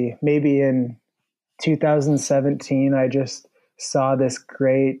 let's see, maybe in 2017. I just saw this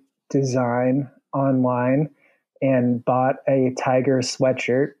great design online and bought a tiger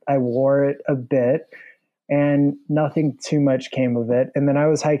sweatshirt. I wore it a bit, and nothing too much came of it. And then I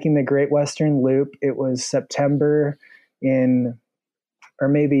was hiking the Great Western Loop. It was September or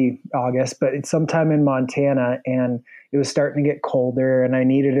maybe August, but it's sometime in Montana, and it was starting to get colder, and I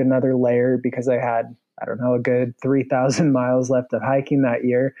needed another layer because I had, a good 3,000 miles left of hiking that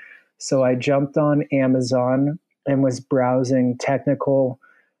year. So I jumped on Amazon and was browsing technical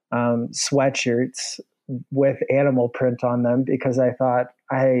sweatshirts with animal print on them, because I thought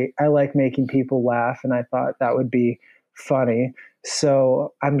I like making people laugh, and I thought that would be funny.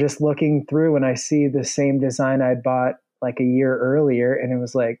 So I'm just looking through and I see the same design I'd bought like a year earlier, and it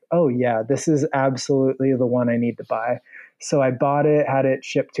was like, oh yeah, this is absolutely the one I need to buy. So I bought it, had it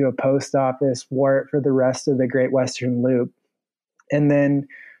shipped to a post office, wore it for the rest of the Great Western Loop. And then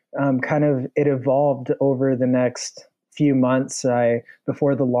it evolved over the next few months.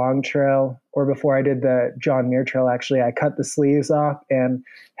 Before the long trail, or before I did the John Muir Trail, actually, I cut the sleeves off and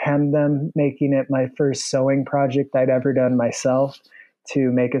hemmed them, making it my first sewing project I'd ever done myself,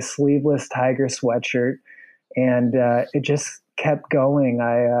 to make a sleeveless tiger sweatshirt. And it just kept going.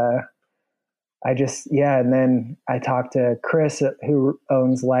 And then I talked to Chris, who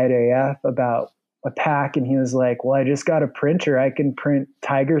owns Light AF, about a pack, and he was like, well, I just got a printer. I can print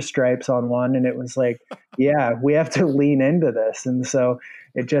tiger stripes on one. And it was like, yeah, we have to lean into this. And so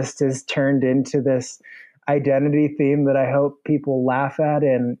it just has turned into this identity theme that I hope people laugh at.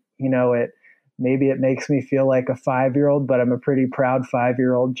 And, maybe it makes me feel like a 5-year-old, but I'm a pretty proud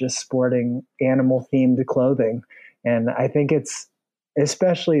 5-year-old just sporting animal themed clothing. And I think it's,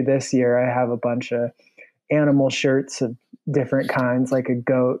 especially this year, I have a bunch of animal shirts of different kinds, like a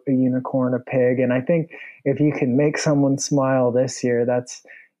goat, a unicorn, a pig. And I think if you can make someone smile this year, that's,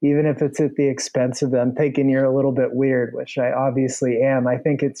 even if it's at the expense of them thinking you're a little bit weird, which I obviously am, I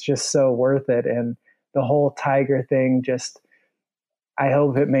think it's just so worth it. And the whole tiger thing, I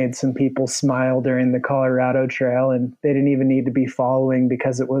hope it made some people smile during the Colorado Trail, and they didn't even need to be following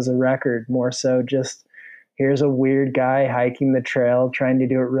because it was a record. More so just, here's a weird guy hiking the trail, trying to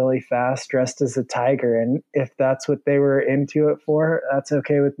do it really fast, dressed as a tiger. And if that's what they were into it for, that's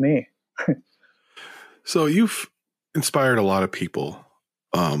okay with me. So you've inspired a lot of people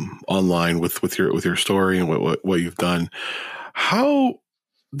online with your story and what you've done. How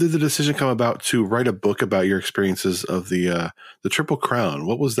did the decision come about to write a book about your experiences of the Triple Crown?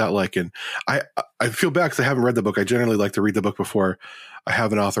 What was that like? And I feel bad because I haven't read the book. I generally like to read the book before I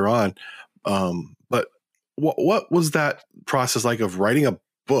have an author on. But what was that process like of writing a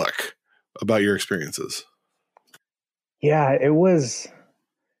book about your experiences? Yeah, it was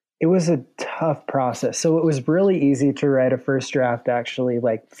a tough process. So it was really easy to write a first draft, actually,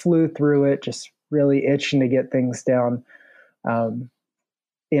 like flew through it, just really itching to get things down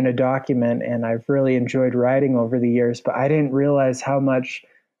in a document. And I've really enjoyed writing over the years, but I didn't realize how much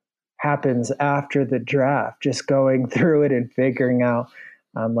happens after the draft, just going through it and figuring out,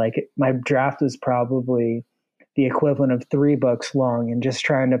 my draft was probably the equivalent of 3 books long, and just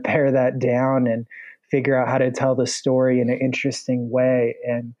trying to pare that down and figure out how to tell the story in an interesting way.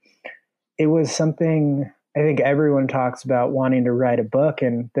 And it was something I think everyone talks about, wanting to write a book.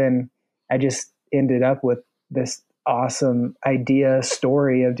 And then I just ended up with this awesome idea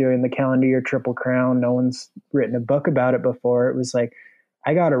story of doing the calendar year Triple Crown. No one's written a book about it before. It was like,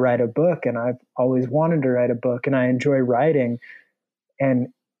 I got to write a book, and I've always wanted to write a book, and I enjoy writing. And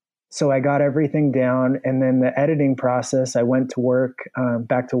so I got everything down, and then the editing process, I went to work,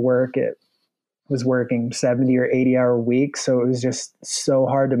 back to work. It was working 70 or 80-hour weeks. So it was just so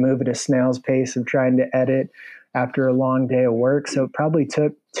hard to move at a snail's pace of trying to edit after a long day of work. So it probably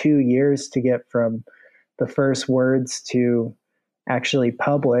took 2 years to get from the first words to actually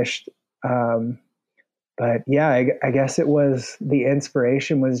published. But yeah, I guess it was, the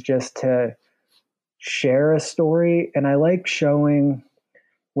inspiration was just to share a story. And I like showing,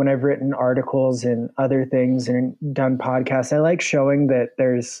 when I've written articles and other things and done podcasts, I like showing that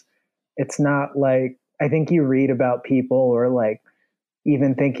it's not like, I think you read about people, or like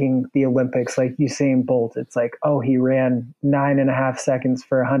even thinking the Olympics, like Usain Bolt, it's like, oh, he ran 9.5 seconds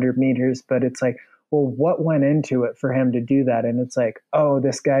for 100 meters. But it's like, well, what went into it for him to do that? And it's like, oh,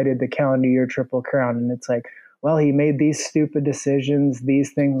 this guy did the calendar year Triple Crown. And it's like, well, he made these stupid decisions.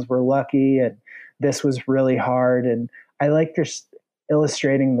 These things were lucky, and this was really hard. And I like just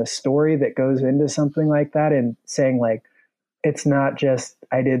illustrating the story that goes into something like that, and saying like, it's not just,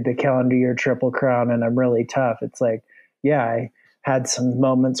 I did the calendar year Triple Crown and I'm really tough. It's like, yeah, I had some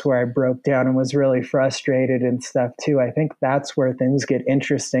moments where I broke down and was really frustrated and stuff too. I think that's where things get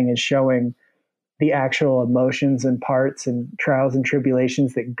interesting, is showing the actual emotions and parts and trials and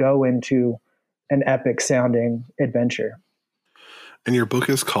tribulations that go into an epic sounding adventure. And your book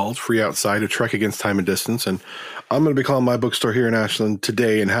is called Free Outside, A Trek Against Time and Distance. And I'm going to be calling my bookstore here in Ashland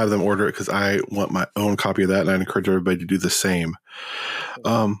today and have them order it, because I want my own copy of that. And I encourage everybody to do the same.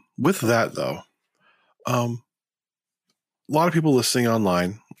 With that, though, a lot of people listening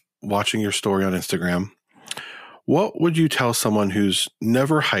online, watching your story on Instagram, what would you tell someone who's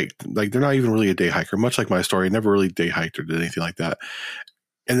never hiked? Like, they're not even really a day hiker, much like my story, never really day hiked or did anything like that.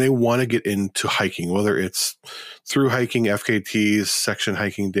 And they want to get into hiking, whether it's through hiking, FKTs, section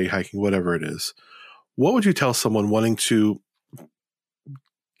hiking, day hiking, whatever it is. What would you tell someone wanting to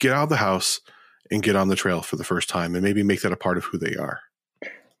get out of the house and get on the trail for the first time, and maybe make that a part of who they are?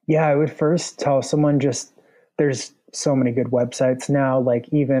 Yeah, I would first tell someone, just, there's so many good websites now, like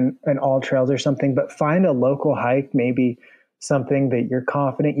even an All Trails or something, but find a local hike, maybe something that you're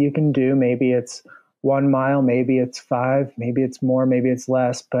confident you can do. Maybe it's 1 mile, maybe it's 5, maybe it's more, maybe it's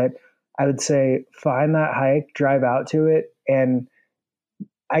less. But I would say find that hike, drive out to it. And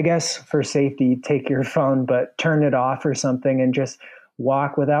I guess for safety, take your phone, but turn it off or something, and just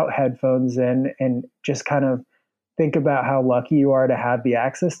walk without headphones in, and just kind of think about how lucky you are to have the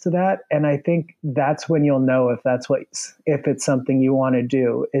access to that. And I think that's when you'll know if it's something you want to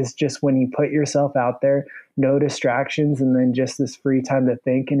do, is just when you put yourself out there, no distractions, and then just this free time to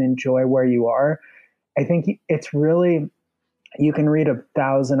think and enjoy where you are. I think it's really, you can read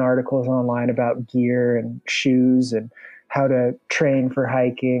 1,000 articles online about gear and shoes and how to train for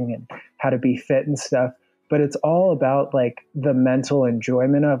hiking and how to be fit and stuff. But it's all about like the mental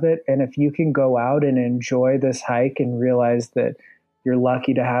enjoyment of it. And if you can go out and enjoy this hike and realize that you're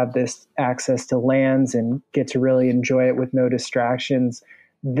lucky to have this access to lands and get to really enjoy it with no distractions,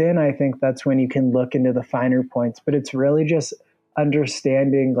 then I think that's when you can look into the finer points. But it's really just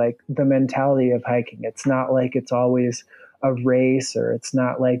understanding like the mentality of hiking. It's not like it's always a race, or it's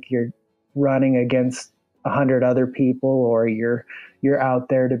not like you're running against 100 other people, or you're out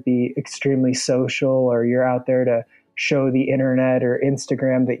there to be extremely social, or you're out there to show the internet or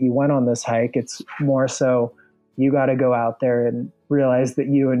Instagram that you went on this hike. It's more so you got to go out there and realize that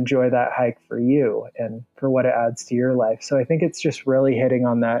you enjoy that hike for you and for what it adds to your life. So I think it's just really hitting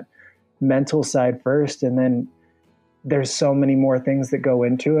on that mental side first, and then there's so many more things that go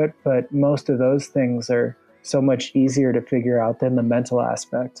into it, but most of those things are so much easier to figure out than the mental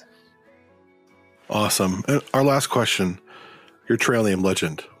aspect. Awesome. And our last question, your trail name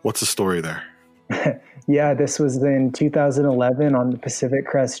Legend. What's the story there? Yeah, this was in 2011 on the Pacific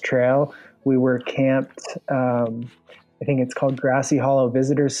Crest Trail. We were camped, I think it's called Grassy Hollow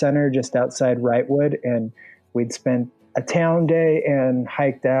Visitor Center, just outside Wrightwood. And we'd spent a town day and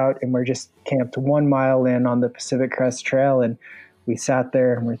hiked out, and we're just camped 1 mile in on the Pacific Crest Trail. And we sat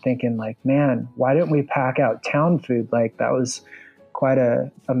there and we're thinking like, man, why didn't we pack out town food? Like that was quite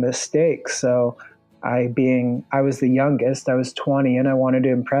a mistake. So I was the youngest, I was 20, and I wanted to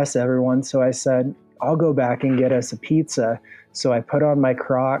impress everyone. So I said, I'll go back and get us a pizza. So I put on my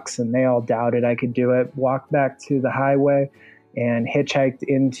Crocs, and they all doubted I could do it. Walked back to the highway and hitchhiked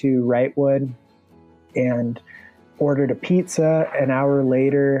into Wrightwood. and ordered a pizza. An hour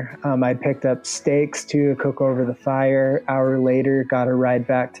later, I picked up steaks to cook over the fire. Hour later, got a ride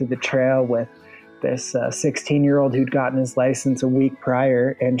back to the trail with this 16-year-old who'd gotten his license a week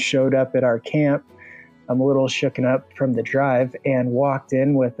prior and showed up at our camp. I'm a little shooken up from the drive, and walked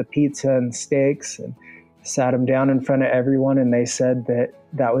in with a pizza and steaks and sat him down in front of everyone. And they said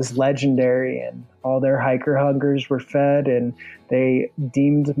that was legendary, and all their hiker hungers were fed, and they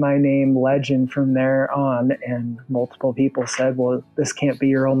deemed my name legend from there on. And multiple people said, well, this can't be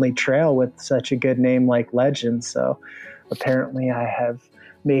your only trail with such a good name like Legend. So apparently I have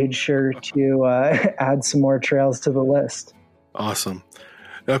made sure to add some more trails to the list. Awesome.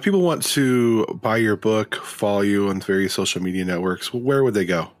 Now, if people want to buy your book, follow you on various social media networks, where would they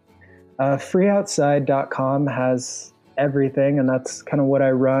go? Freeoutside.com has everything, and that's kind of what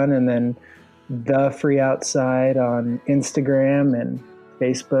I run. And then The Free Outside on Instagram and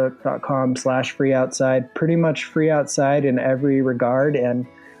Facebook.com/freeoutside. Pretty much free outside in every regard, and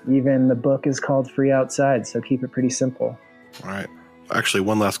even the book is called Free Outside, so keep it pretty simple. All right. Actually,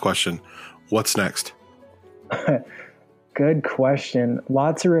 one last question. What's next? Good question.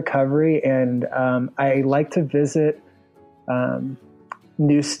 Lots of recovery, and I like to visit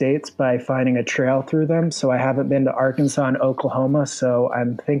new states by finding a trail through them. So I haven't been to Arkansas and Oklahoma, so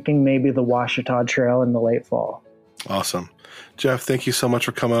I'm thinking maybe the Ouachita Trail in the late fall. Awesome. Jeff, thank you so much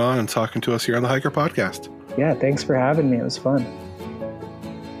for coming on and talking to us here on the Hiker Podcast. Yeah, thanks for having me. It was fun.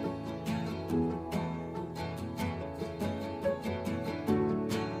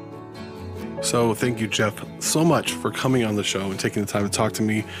 So thank you, Jeff, so much for coming on the show and taking the time to talk to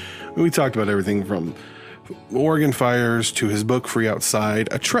me. We talked about everything from Oregon fires to his book, Free Outside,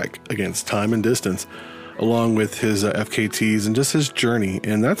 a trek against time and distance, along with his FKTs and just his journey.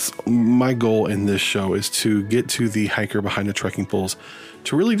 And that's my goal in this show, is to get to the hiker behind the trekking poles,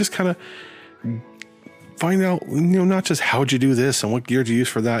 to really just kind of find out, not just how'd you do this and what gear do you use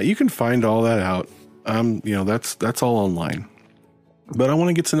for that. You can find all that out. That's all online. But I want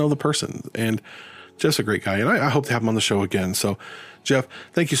to get to know the person, and Jeff's a great guy, and I hope to have him on the show again. So, Jeff,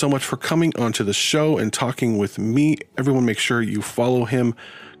 thank you so much for coming onto the show and talking with me. Everyone, make sure you follow him.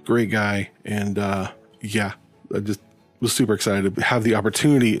 Great guy. And I just was super excited to have the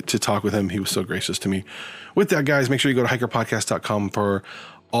opportunity to talk with him. He was so gracious to me. With that, guys, make sure you go to hikerpodcast.com for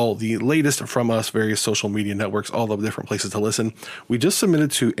all the latest from us, various social media networks, all the different places to listen. We just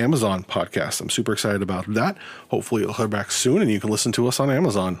submitted to Amazon Podcasts. I'm super excited about that. Hopefully it'll come back soon and you can listen to us on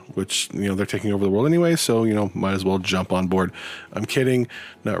Amazon, which, they're taking over the world anyway. So, might as well jump on board. I'm kidding.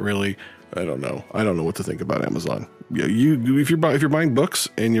 Not really. I don't know. I don't know what to think about Amazon. Yeah, if you're buying books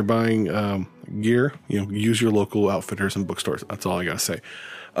and you're buying gear, use your local outfitters and bookstores. That's all I got to say.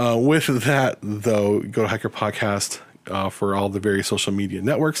 With that, though, go to Hiker Podcast for all the various social media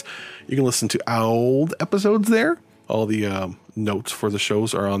networks. You can listen to old episodes there. All the notes for the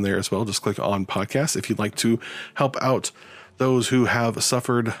shows are on there as well. Just click on podcasts. If you'd like to help out those who have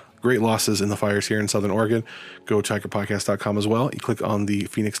suffered great losses in the fires here in Southern Oregon, go to hikerpodcast.com as well. You click on the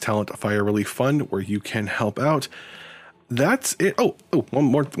Phoenix Talent Fire Relief Fund where you can help out. That's it. Oh, one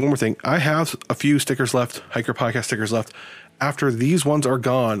more thing. I have a few stickers left, Hiker Podcast stickers left. After these ones are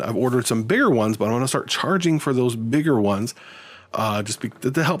gone, I've ordered some bigger ones, but I want to start charging for those bigger ones,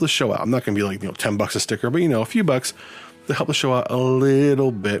 to help the show out. I'm not going to be like, $10 a sticker, but a few bucks to help the show out a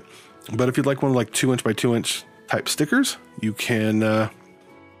little bit. But if you'd like one like 2-inch by 2-inch type stickers, you can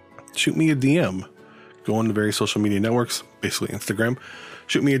shoot me a DM. Go on to various social media networks, basically Instagram.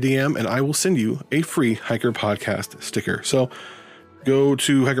 Shoot me a DM, and I will send you a free Hiker Podcast sticker. So go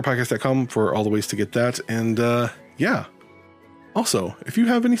to hikerpodcast.com for all the ways to get that. And yeah. Also, if you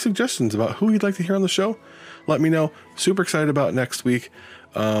have any suggestions about who you'd like to hear on the show, let me know. Super excited about next week.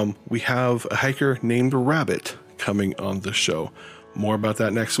 We have a hiker named Rabbit coming on the show. More about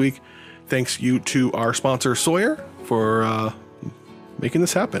that next week. Thanks you to our sponsor, Sawyer, for making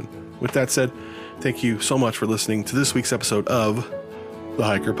this happen. With that said, thank you so much for listening to this week's episode of the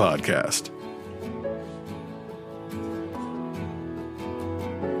Hiker Podcast.